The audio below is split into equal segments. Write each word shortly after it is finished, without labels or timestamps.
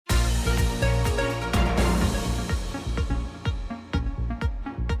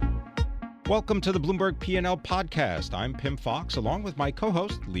Welcome to the Bloomberg P&L podcast. I'm Pim Fox, along with my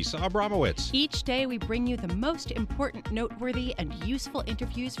co-host, Lisa Abramowitz. Each day, we bring you the most important, noteworthy, and useful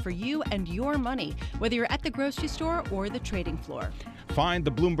interviews for you and your money, whether you're at the grocery store or the trading floor. Find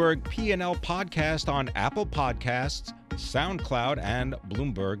the Bloomberg P&L podcast on Apple Podcasts, SoundCloud, and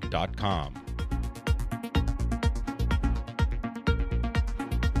Bloomberg.com.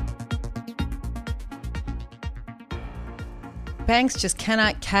 Banks just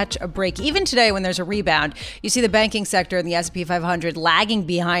cannot catch a break. Even today, when there's a rebound, you see the banking sector and the S&P 500 lagging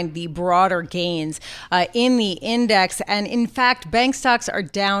behind the broader gains in the index. And in fact, bank stocks are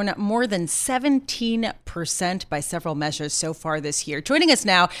down more than 17% by several measures so far this year. Joining us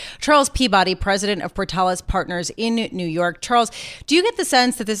now, Charles Peabody, president of Portales Partners in New York. Charles, do you get the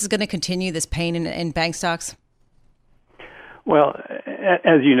sense that this is going to continue, this pain in bank stocks? Well,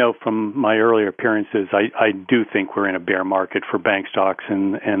 as you know from my earlier appearances, I do think we're in a bear market for bank stocks,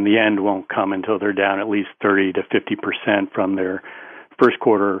 and the end won't come until they're down at least 30 to 50% from their first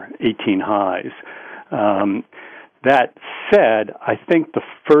quarter 18 highs. That said, I think the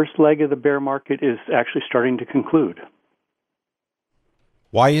first leg of the bear market is actually starting to conclude.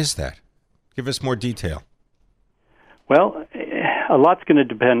 Why is that? Give us more detail. Well, a lot's going to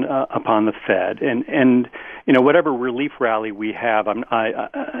depend upon the Fed, and you know, whatever relief rally we have,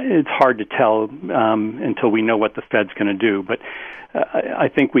 it's hard to tell until we know what the Fed's going to do. But I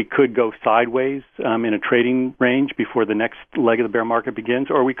think we could go sideways in a trading range before the next leg of the bear market begins,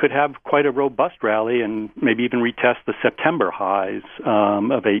 or we could have quite a robust rally and maybe even retest the September highs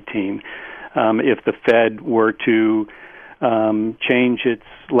of 18 if the Fed were to change its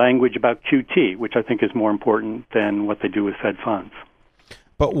language about QT, which I think is more important than what they do with Fed funds.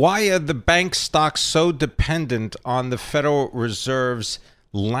 But why are the bank stocks so dependent on the Federal Reserve's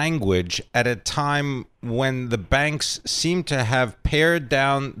language at a time when the banks seem to have pared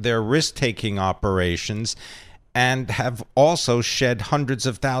down their risk-taking operations and have also shed hundreds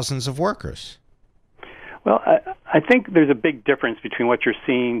of thousands of workers? Well, I think there's a big difference between what you're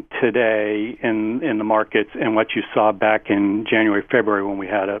seeing today in the markets and what you saw back in January, February when we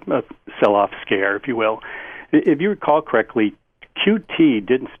had a sell-off scare, if you will. If you recall correctly, QT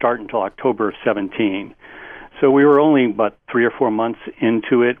didn't start until October of 17. So we were only about 3 or 4 months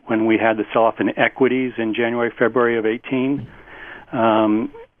into it when we had the sell-off in equities in January, February of 18.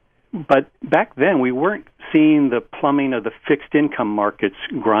 But back then, we weren't seeing the plumbing of the fixed income markets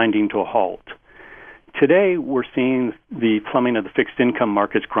grinding to a halt. Today, we're seeing the plumbing of the fixed income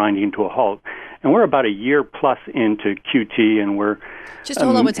markets grinding to a halt. And we're about a year plus into QT, and we're just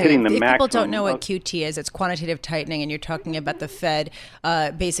hold on one second. If people don't know what maximum. QT is, it's quantitative tightening, and you're talking about the Fed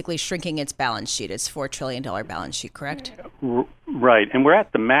basically shrinking its balance sheet. It's $4 trillion balance sheet, correct? Right, and we're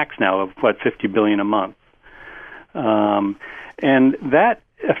at the max now of, $50 billion a month. And that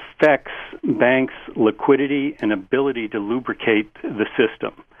affects banks' liquidity and ability to lubricate the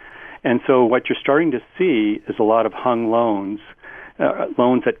system. And so what you're starting to see is a lot of hung loans,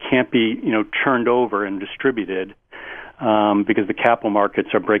 loans that can't be, turned over and distributed because the capital markets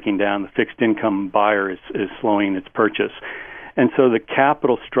are breaking down. The fixed income buyer is slowing its purchase. And so the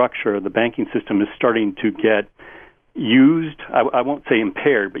capital structure of the banking system is starting to get used. I won't say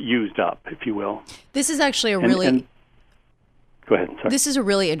impaired, but used up, if you will. This is actually Go ahead. Sorry. This is a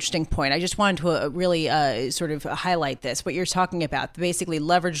really interesting point. I just wanted to really sort of highlight this, what you're talking about, basically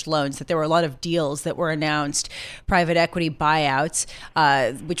leveraged loans, that there were a lot of deals that were announced, private equity buyouts,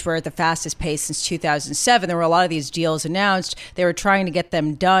 which were at the fastest pace since 2007. There were a lot of these deals announced. They were trying to get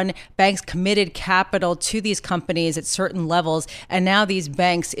them done. Banks committed capital to these companies at certain levels, and now these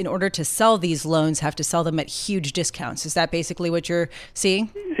banks, in order to sell these loans, have to sell them at huge discounts. Is that basically what you're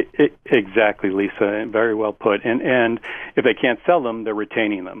seeing? Exactly, Lisa. Very well put. And if they can't sell them, they're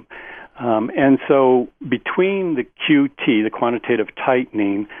retaining them. And so between the QT, the quantitative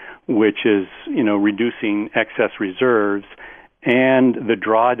tightening, which is, reducing excess reserves, and the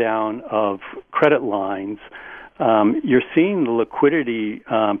drawdown of credit lines, you're seeing the liquidity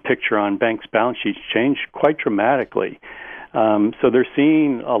picture on banks' balance sheets change quite dramatically. So they're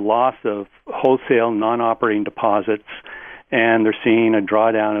seeing a loss of wholesale non-operating deposits, and they're seeing a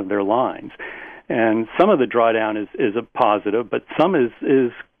drawdown of their lines. And some of the drawdown is a positive, but some is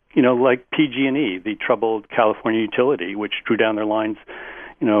like PG&E, the troubled California utility, which drew down their lines,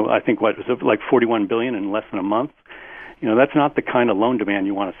 I think was it like $41 billion in less than a month. That's not the kind of loan demand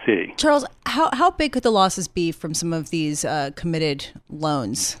you want to see. Charles, how big could the losses be from some of these committed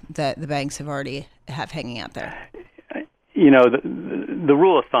loans that the banks have already have hanging out there? the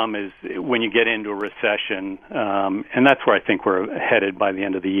rule of thumb is when you get into a recession, and that's where I think we're headed by the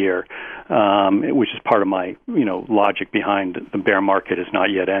end of the year, which is part of my, logic behind the bear market has not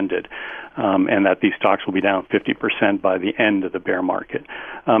yet ended, and that these stocks will be down 50% by the end of the bear market.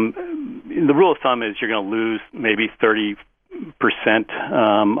 The rule of thumb is you're going to lose maybe 30%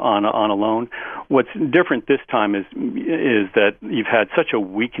 on a loan. What's different this time is that you've had such a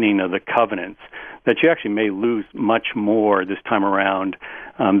weakening of the covenants that you actually may lose much more this time around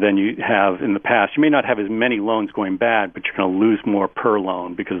than you have in the past. You may not have as many loans going bad, but you're going to lose more per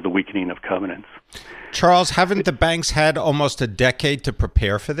loan because of the weakening of covenants. Charles, haven't the banks had almost a decade to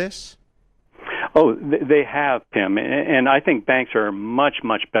prepare for this? Oh, they have, Tim, and I think banks are in much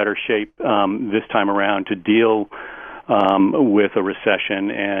better shape this time around to deal with a recession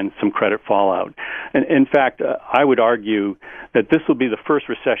and some credit fallout. And in fact, I would argue that this will be the first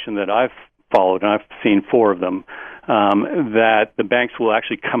recession that I've followed, and I've seen 4 of them, that the banks will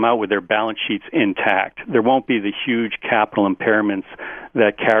actually come out with their balance sheets intact. There won't be the huge capital impairments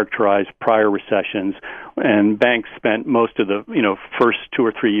that characterized prior recessions, and banks spent most of the first 2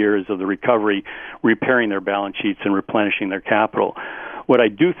 or 3 years of the recovery repairing their balance sheets and replenishing their capital. What I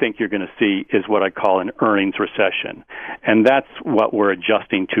do think you're going to see is what I call an earnings recession, and that's what we're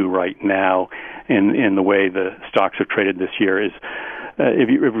adjusting to right now in the way the stocks have traded this year. Is if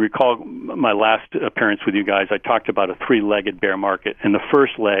you recall my last appearance with you guys, I talked about a 3-legged bear market, and the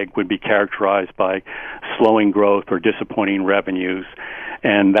first leg would be characterized by slowing growth or disappointing revenues,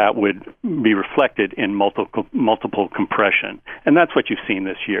 and that would be reflected in multiple compression. And that's what you've seen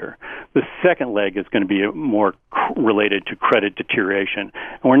this year. The second leg is going to be more related to credit deterioration,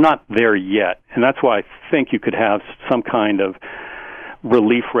 and we're not there yet. And that's why I think you could have some kind of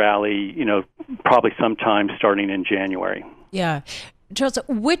relief rally, probably sometime starting in January. Yeah. Charles,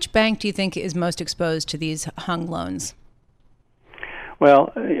 which bank do you think is most exposed to these hung loans?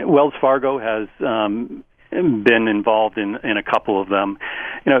 Well, Wells Fargo has been involved in a couple of them.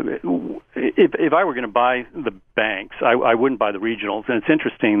 If I were going to buy the banks, I wouldn't buy the regionals. And it's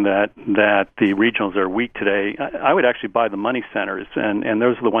interesting that the regionals are weak today. I would actually buy the money centers, and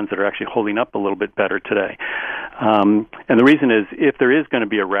those are the ones that are actually holding up a little bit better today. And the reason is, if there is going to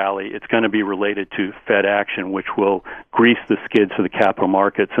be a rally, it's going to be related to Fed action, which will grease the skids for the capital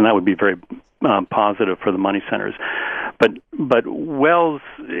markets, and that would be very positive for the money centers. But Wells,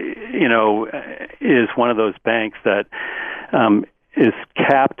 is one of those banks that is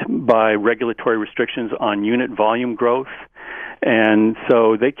capped by regulatory restrictions on unit volume growth. And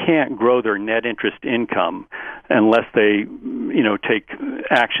so they can't grow their net interest income unless they, take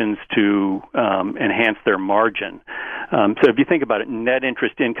actions to enhance their margin. So if you think about it, net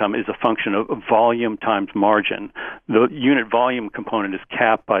interest income is a function of volume times margin. The unit volume component is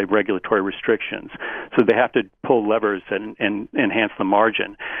capped by regulatory restrictions. So they have to pull levers and enhance the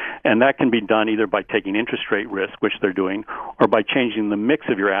margin. And that can be done either by taking interest rate risk, which they're doing, or by changing the mix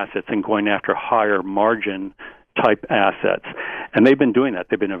of your assets and going after higher margin type assets. And they've been doing that.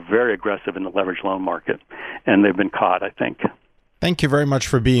 They've been very aggressive in the leveraged loan market, and they've been caught, I think. Thank you very much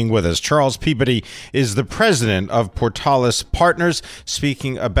for being with us. Charles Peabody is the president of Portales Partners,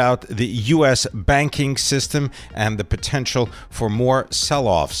 speaking about the U.S. banking system and the potential for more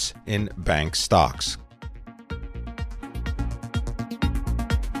sell-offs in bank stocks.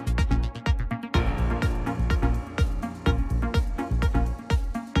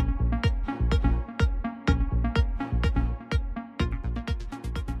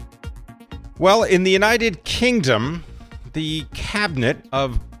 Well, in the United Kingdom, the cabinet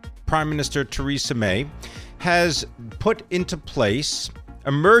of Prime Minister Theresa May has put into place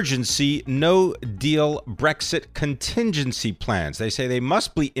emergency no-deal Brexit contingency plans. They say they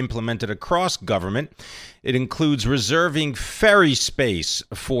must be implemented across government. It includes reserving ferry space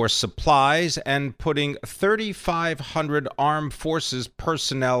for supplies and putting 3,500 armed forces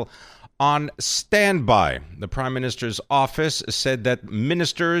personnel on standby. The Prime Minister's office said that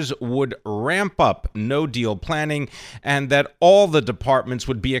ministers would ramp up no-deal planning and that all the departments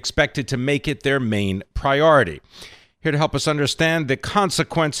would be expected to make it their main priority. Here to help us understand the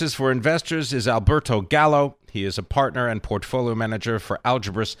consequences for investors is Alberto Gallo. He is a partner and portfolio manager for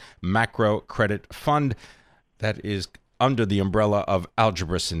Algebris Macro Credit Fund that is under the umbrella of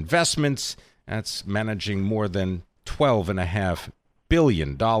Algebris Investments. That's managing more than $12.5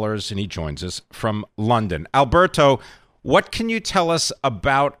 billion, and he joins us from London. Alberto, what can you tell us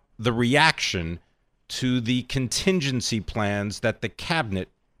about the reaction to the contingency plans that the cabinet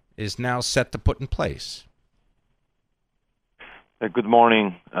is now set to put in place? Good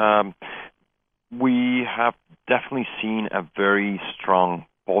morning. We have definitely seen a very strong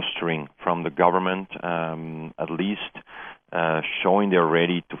posturing from the government, at least showing they're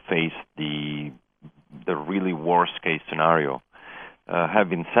ready to face the really worst case scenario.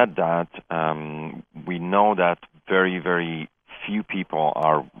 Having said that, we know that very, very few people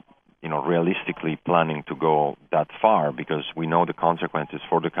are, realistically planning to go that far, because we know the consequences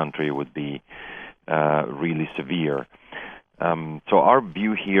for the country would be really severe. So our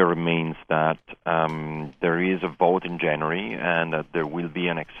view here remains that there is a vote in January, and that there will be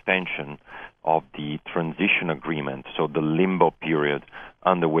an extension of the transition agreement, so the limbo period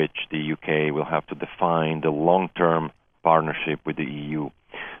under which the UK will have to define the long-term partnership with the EU.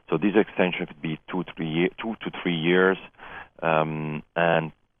 So this extension could be 2 to 3 years, and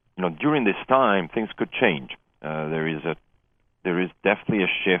during this time things could change. There is definitely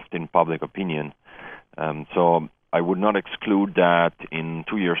a shift in public opinion. So I would not exclude that in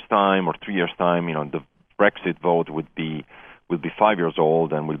 2 years' time or 3 years' time, the Brexit vote will be 5 years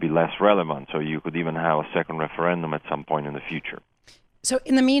old and will be less relevant. So you could even have a second referendum at some point in the future. So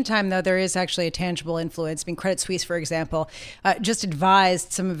in the meantime, though, there is actually a tangible influence. I mean, Credit Suisse, for example, just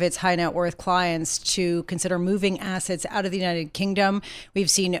advised some of its high net worth clients to consider moving assets out of the United Kingdom. We've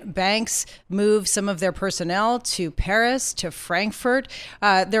seen banks move some of their personnel to Paris, to Frankfurt.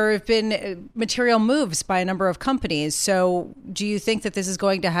 There have been material moves by a number of companies. So do you think that this is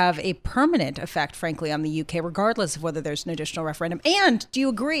going to have a permanent effect, frankly, on the UK, regardless of whether there's an additional referendum? And do you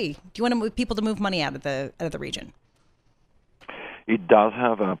agree? Do you want people to move money out of the region? It does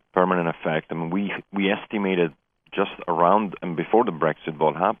have a permanent effect. I mean, we estimated just around, and before the Brexit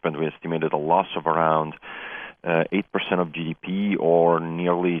vote happened, we estimated a loss of around 8% of GDP, or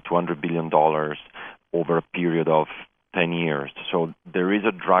nearly $200 billion over a period of 10 years. So there is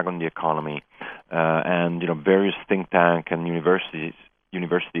a drag on the economy, and various think tanks and universities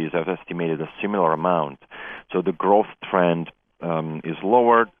have estimated a similar amount. So the growth trend is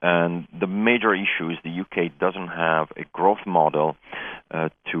lowered, and the major issue is the UK doesn't have a growth model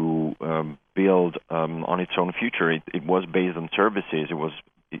to build on its own future. It was based on services.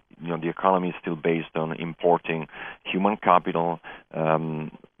 The economy is still based on importing human capital,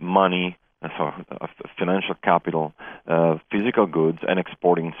 money, financial capital, physical goods, and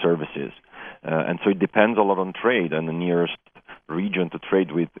exporting services. And so it depends a lot on trade, and the nearest region to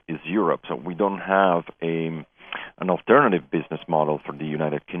trade with is Europe. So we don't have an alternative business model for the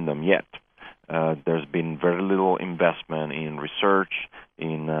United Kingdom yet. There's been very little investment in research,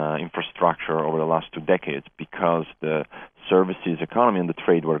 in infrastructure over the last 2 decades, because the services economy and the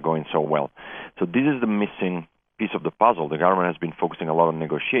trade were going so well. So this is the missing piece of the puzzle. The government has been focusing a lot on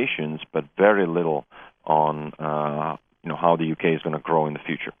negotiations, but very little on how the UK is going to grow in the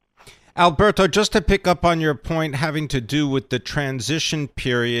future. Alberto, just to pick up on your point having to do with the transition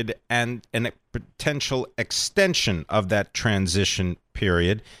period and a potential extension of that transition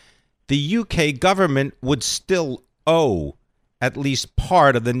period, the UK government would still owe at least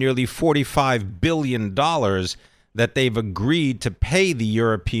part of the nearly $45 billion that they've agreed to pay the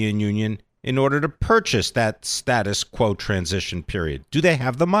European Union in order to purchase that status quo transition period. Do they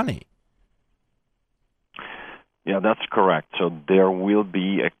have the money? Yeah, that's correct. So there will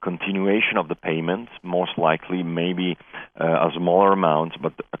be a continuation of the payments, most likely, maybe a smaller amount,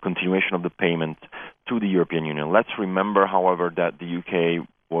 but a continuation of the payment to the European Union. Let's remember, however, that the UK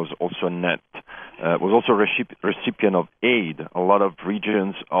was also a recipient of aid. A lot of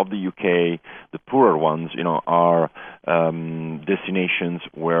regions of the UK, the poorer ones, are destinations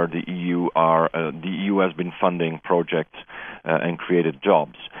where the EU has been funding projects and created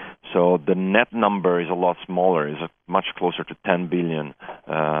jobs. So the net number is a lot smaller, is much closer to 10 billion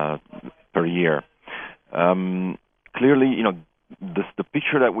per year. Clearly, the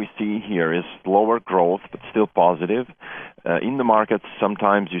picture that we see here is lower growth, but still positive. In the markets,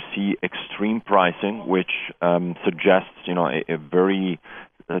 sometimes you see extreme pricing, which suggests, a very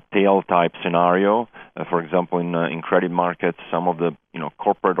tail type scenario. For example, in credit markets, some of the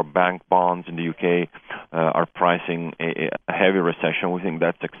corporate or bank bonds in the UK are pricing a heavy recession. We think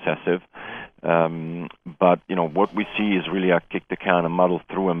that's excessive. But what we see is really a kick the can and muddle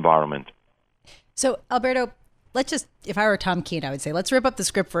through environment. So Alberto, if I were Tom Keene, I would say, let's rip up the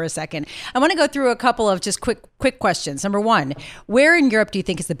script for a second. I want to go through a couple of just quick questions. Number one, where in Europe do you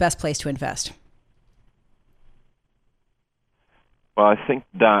think is the best place to invest? Well, I think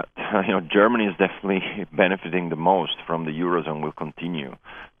that Germany is definitely benefiting the most from the Eurozone, will continue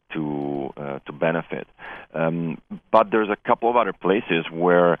to benefit. But there's a couple of other places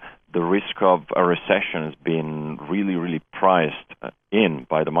where the risk of a recession has been really, really priced in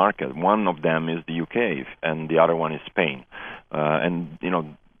by the market. One of them is the UK, and the other one is Spain.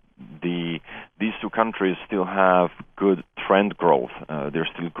 These two countries still have good trend growth. They're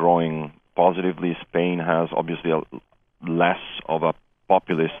still growing positively. Spain has obviously less of a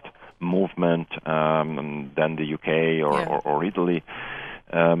populist movement than the UK or Italy.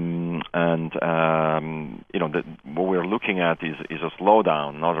 What we're looking at is a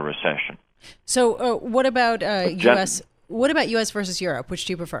slowdown, not a recession. So, what about U.S.? What about U.S. versus Europe? Which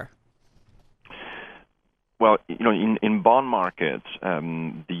do you prefer? Well, in bond markets,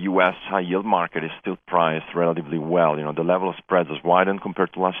 the U.S. high yield market is still priced relatively well. The level of spreads has widened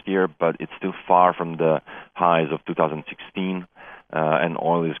compared to last year, but it's still far from the highs of 2016. And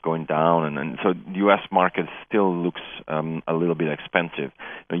oil is going down, and so the U.S. market still looks a little bit expensive.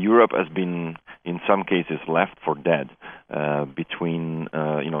 Europe has been, in some cases, left for dead between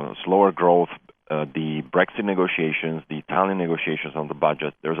slower growth, the Brexit negotiations, the Italian negotiations on the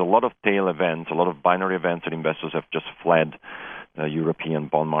budget. There's a lot of tail events, a lot of binary events, and investors have just fled European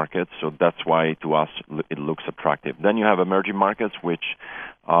bond markets. So that's why, to us, it looks attractive. Then you have emerging markets, which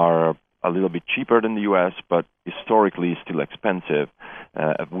are a little bit cheaper than the U.S., but historically still expensive,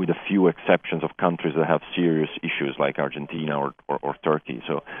 with a few exceptions of countries that have serious issues like Argentina or Turkey.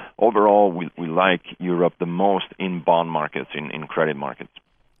 So overall, we like Europe the most in bond markets, in credit markets.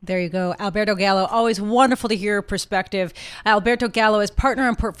 There you go. Alberto Gallo, always wonderful to hear your perspective. Alberto Gallo is partner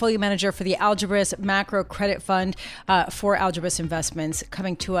and portfolio manager for the Algebris Macro Credit Fund for Algebris Investments,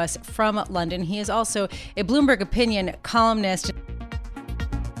 coming to us from London. He is also a Bloomberg Opinion columnist.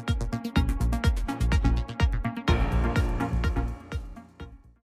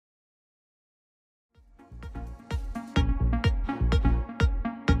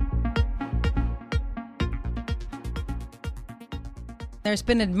 There's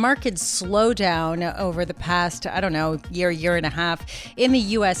been a market slowdown over the past, year and a half in the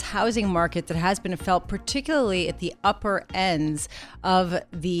U.S. housing market that has been felt particularly at the upper ends of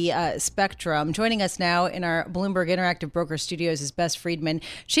the spectrum. Joining us now in our Bloomberg Interactive Broker Studios is Bess Friedman,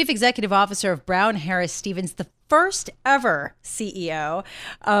 Chief Executive Officer of Brown Harris Stevens, the first ever CEO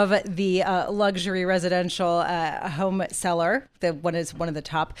of the luxury residential home seller. One is one of the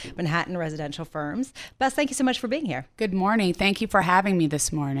top Manhattan residential firms. Bess, thank you so much for being here. Good morning. Thank you for having me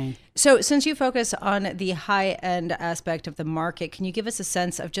this morning. So since you focus on the high-end aspect of the market, can you give us a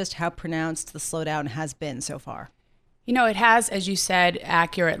sense of just how pronounced the slowdown has been so far? It has, as you said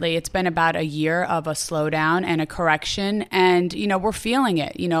accurately, it's been about a year of a slowdown and a correction. And, we're feeling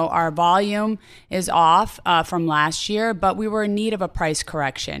it. Our volume is off from last year, but we were in need of a price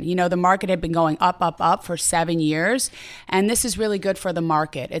correction. The market had been going up for 7 years. And this is really good for the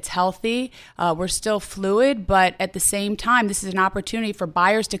market. It's healthy. We're still fluid, but at the same time, this is an opportunity for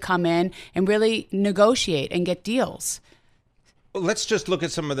buyers to come in and really negotiate and get deals. Well, let's just look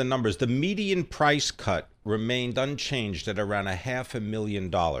at some of the numbers. The median price cut remained unchanged at around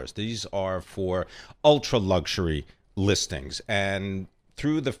 $500,000. These are for ultra luxury listings. And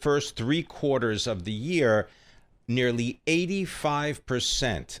through the first 3 quarters of the year, nearly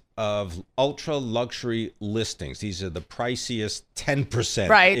 85% of ultra luxury listings, these are the priciest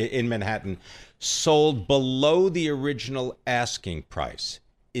 10% in Manhattan, sold below the original asking price.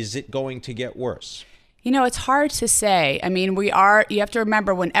 Is it going to get worse? It's hard to say. You have to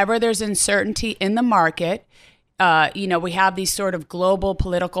remember, whenever there's uncertainty in the market, we have these sort of global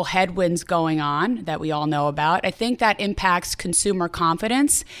political headwinds going on that we all know about. I think that impacts consumer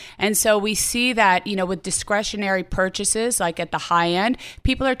confidence. And so we see that, with discretionary purchases, like at the high end,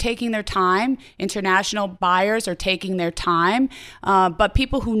 people are taking their time. International buyers are taking their time. But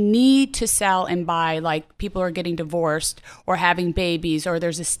people who need to sell and buy, like people who are getting divorced or having babies or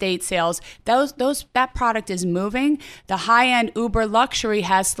there's estate sales, that product is moving. The high end uber luxury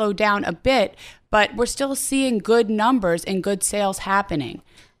has slowed down a bit, but we're still seeing good numbers and good sales happening.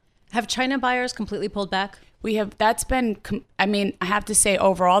 Have China buyers completely pulled back? We have. That's been, I have to say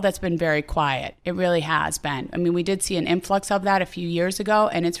overall, that's been very quiet. It really has been. We did see an influx of that a few years ago,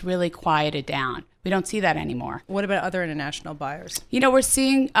 and it's really quieted down. We don't see that anymore. What about other international buyers? We're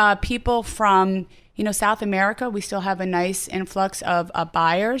seeing people from, South America. We still have a nice influx of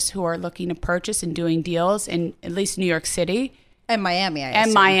buyers who are looking to purchase and doing deals in at least New York City. And Miami,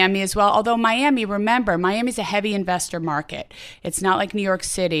 And Miami as well. Although remember, Miami's a heavy investor market. It's not like New York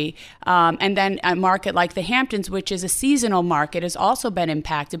City. And then a market like the Hamptons, which is a seasonal market, has also been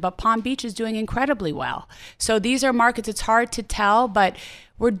impacted. But Palm Beach is doing incredibly well. So these are markets, it's hard to tell, but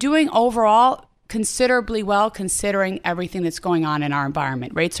we're doing overall considerably well considering everything that's going on in our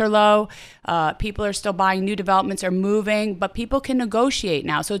environment. Rates are low. People are still buying. New developments are moving. But people can negotiate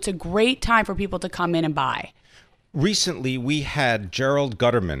now. So it's a great time for people to come in and buy. Recently, we had Gerald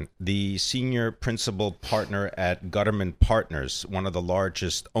Gutterman, the senior principal partner at Gutterman Partners, one of the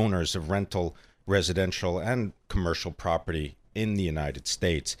largest owners of rental, residential, and commercial property in the United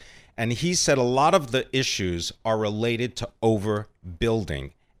States. And he said a lot of the issues are related to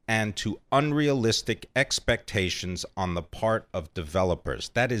overbuilding and to unrealistic expectations on the part of developers.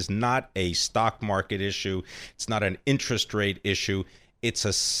 That is not a stock market issue. It's not an interest rate issue. It's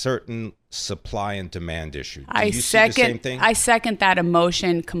a certain supply and demand issue. Do you see the same thing? I second that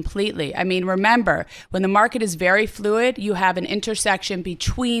emotion completely. I mean, remember, when the market is very fluid, you have an intersection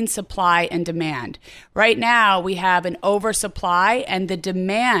between supply and demand. Right now, we have an oversupply, and the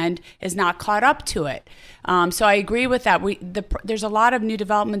demand is not caught up to it. So I agree with that. There's a lot of new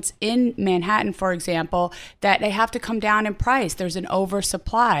developments in Manhattan, for example, that they have to come down in price. There's an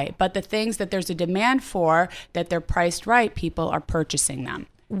oversupply, but the things that there's a demand for, that they're priced right, people are purchasing them.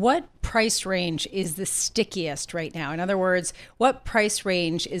 What price range is the stickiest right now? In other words, what price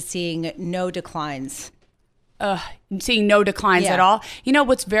range is seeing no declines? Seeing no declines at all. You know,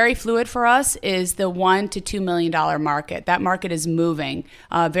 what's very fluid for us is the $1 to $2 million market. That market is moving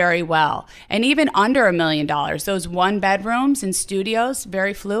very well. And even under $1 million, those one bedrooms and studios,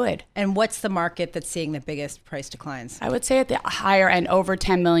 very fluid. And what's the market that's seeing the biggest price declines? I would say at the higher end, over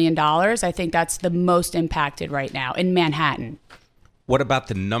 $10 million. I think that's the most impacted right now in Manhattan. What about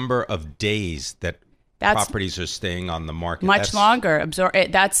the number of days that properties are staying on the market? Much longer.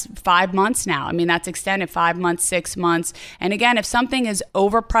 That's 5 months now. I mean, that's extended 5 months, 6 months. And again, if something is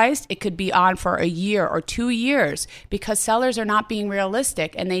overpriced, it could be on for a year or 2 years because sellers are not being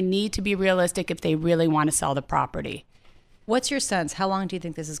realistic, and they need to be realistic if they really want to sell the property. What's your sense? How long do you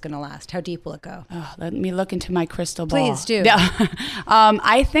think this is going to last? How deep will it go? Oh, let me look into my crystal ball. Please do.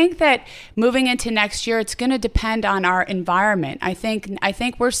 I think that moving into next year, it's going to depend on our environment. I think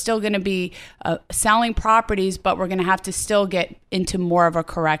we're still going to be selling properties, but we're going to have to still get into more of a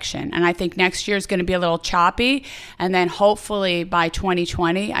correction. And I think next year is going to be a little choppy. And then hopefully by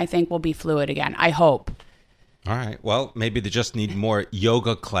 2020, I think we'll be fluid again. I hope. All right. Well, maybe they just need more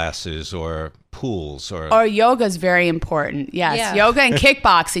yoga classes or pools or yoga is very important. Yes. Yeah. Yoga and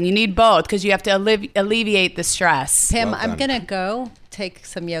kickboxing. You need both because you have to alleviate the stress. Pim, I'm going to go take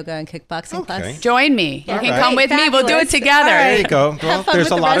some yoga and kickboxing class. Join me. You can come with me. We'll do it together. There you go. Well, there's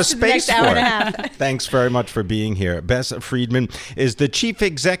a lot of space for it. Thanks very much for being here. Bess Friedman is the chief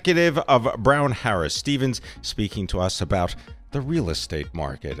executive of Brown Harris Stevens, speaking to us about the real estate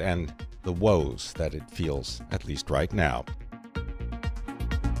market and the woes that it feels, at least right now.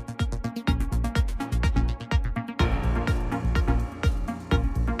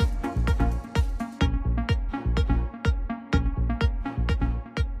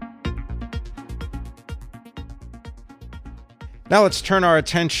 Now let's turn our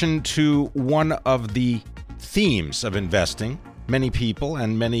attention to one of the themes of investing. Many people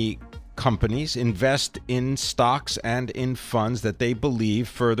and many companies invest in stocks and in funds that they believe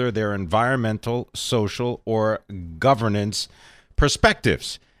further their environmental, social, or governance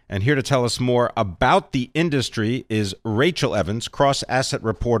perspectives. And here to tell us more about the industry is Rachel Evans, cross-asset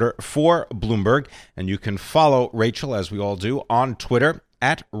reporter for Bloomberg. And you can follow Rachel, as we all do, on Twitter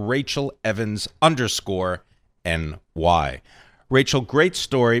at @RachelEvans_NY. Rachel, great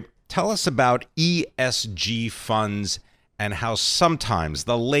story. Tell us about ESG funds and how sometimes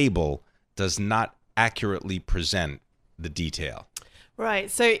the label does not accurately present the detail.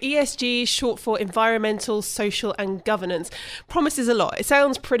 Right, so ESG, short for environmental, social and governance, promises a lot. It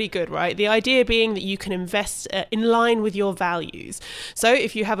sounds pretty good, right? The idea being that you can invest in line with your values. So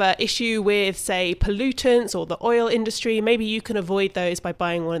if you have an issue with, say, pollutants or the oil industry, maybe you can avoid those by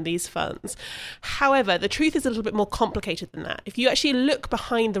buying one of these funds. However, the truth is a little bit more complicated than that. If you actually look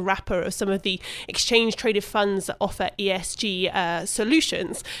behind the wrapper of some of the exchange-traded funds that offer ESG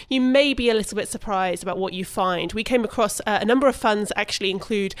solutions, you may be a little bit surprised about what you find. We came across a number of funds actually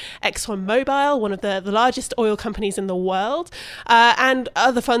include ExxonMobil, one of the largest oil companies in the world, and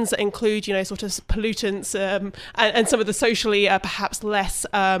other funds that include, sort of pollutants and some of the socially perhaps less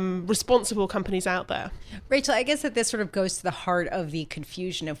responsible companies out there. Rachel, I guess that this sort of goes to the heart of the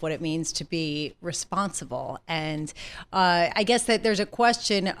confusion of what it means to be responsible. And I guess that there's a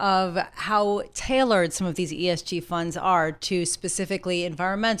question of how tailored some of these ESG funds are to specifically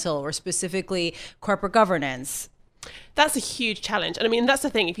environmental or specifically corporate governance. That's a huge challenge. And I mean, that's the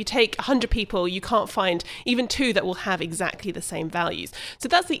thing. If you take 100 people, you can't find even 2 that will have exactly the same values. So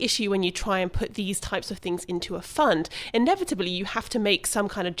that's the issue when you try and put these types of things into a fund. Inevitably, you have to make some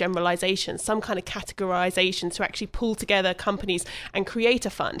kind of generalization, some kind of categorization to actually pull together companies and create a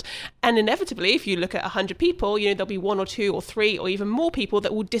fund. And inevitably, if you look at 100 people, there'll be 1 or 2 or 3 or even more people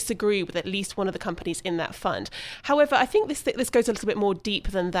that will disagree with at least one of the companies in that fund. However, I think this goes a little bit more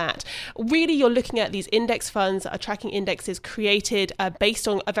deep than that. Really, you're looking at these index funds that are tracking indexes created based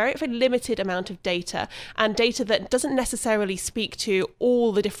on a very, very limited amount of data, and data that doesn't necessarily speak to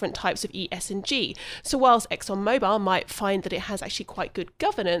all the different types of E, S, and G. So whilst ExxonMobil might find that it has actually quite good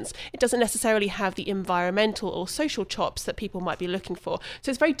governance, it doesn't necessarily have the environmental or social chops that people might be looking for. So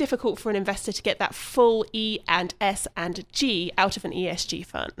it's very difficult for an investor to get that full E and S and G out of an ESG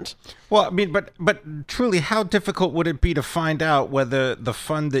fund. Well, I mean, but truly, how difficult would it be to find out whether the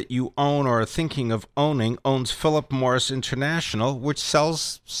fund that you own or are thinking of owning owns Philip Morris International, which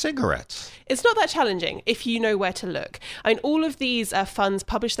sells cigarettes? It's not that challenging if you know where to look. I mean, all of these funds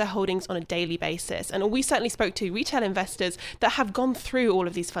publish their holdings on a daily basis, and we certainly spoke to retail investors that have gone through all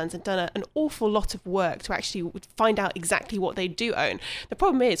of these funds and done an awful lot of work to actually find out exactly what they do own. The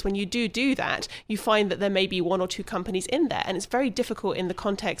problem is when you do that, you find that there may be one or two companies in there, and it's very difficult in the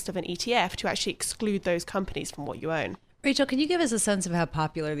context of an ETF to actually exclude those companies from what you own. Rachel, can you give us a sense of how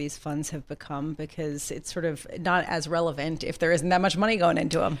popular these funds have become? Because it's sort of not as relevant if there isn't that much money going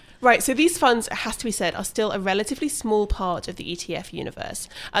into them. Right. So these funds, it has to be said, are still a relatively small part of the ETF universe.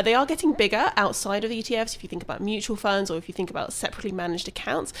 They are getting bigger outside of the ETFs. If you think about mutual funds or if you think about separately managed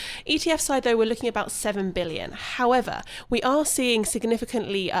accounts. ETF side, though, we're looking at about 7 billion. However, we are seeing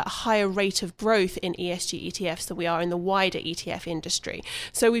significantly a higher rate of growth in ESG ETFs than we are in the wider ETF industry.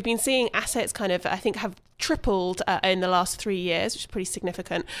 So we've been seeing assets kind of, I think, have tripled in the last 3 years, which is pretty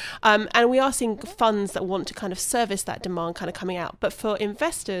significant. And we are seeing funds that want to kind of service that demand kind of coming out. But for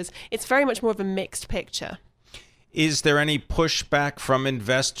investors, it's very much more of a mixed picture. Is there any pushback from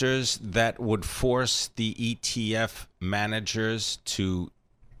investors that would force the ETF managers to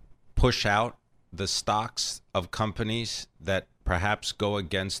push out the stocks of companies that perhaps go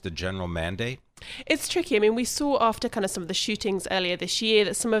against the general mandate? It's tricky. I mean, we saw after kind of some of the shootings earlier this year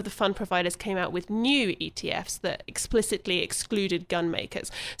that some of the fund providers came out with new ETFs that explicitly excluded gun makers.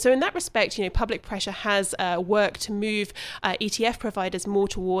 So in that respect, public pressure has worked to move ETF providers more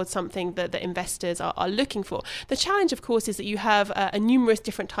towards something that the investors are looking for. The challenge, of course, is that you have numerous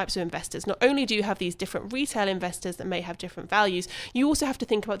different types of investors. Not only do you have these different retail investors that may have different values, you also have to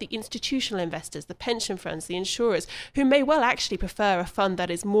think about the institutional investors, the pension funds, the insurers, who may well actually prefer a fund that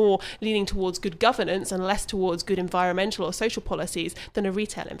is more leaning towards good governance and less towards good environmental or social policies than a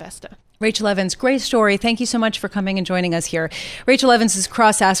retail investor. Rachel Evans, great story. Thank you so much for coming and joining us here. Rachel Evans is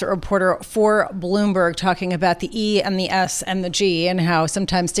cross-asset reporter for Bloomberg, talking about the E and the S and the G and how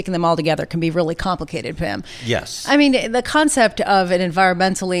sometimes sticking them all together can be really complicated, Pim. Yes. I mean, the concept of an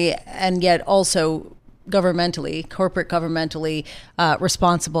environmentally and yet also corporate governmentally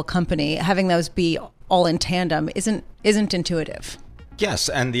responsible company, having those be all in tandem isn't intuitive. Yes,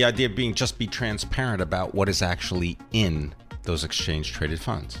 and the idea being just be transparent about what is actually in those exchange-traded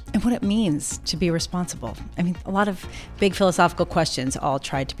funds. And what it means to be responsible. I mean, a lot of big philosophical questions all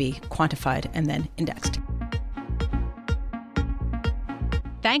tried to be quantified and then indexed.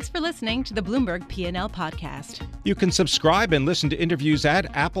 Thanks for listening to the Bloomberg P&L podcast. You can subscribe and listen to interviews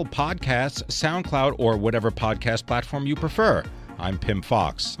at Apple Podcasts, SoundCloud, or whatever podcast platform you prefer. I'm Pim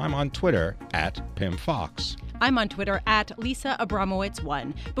Fox. I'm on Twitter @PimFox. I'm on Twitter @Lisa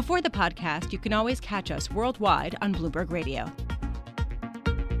Abramowitz1. Before the podcast, you can always catch us worldwide on Bloomberg Radio.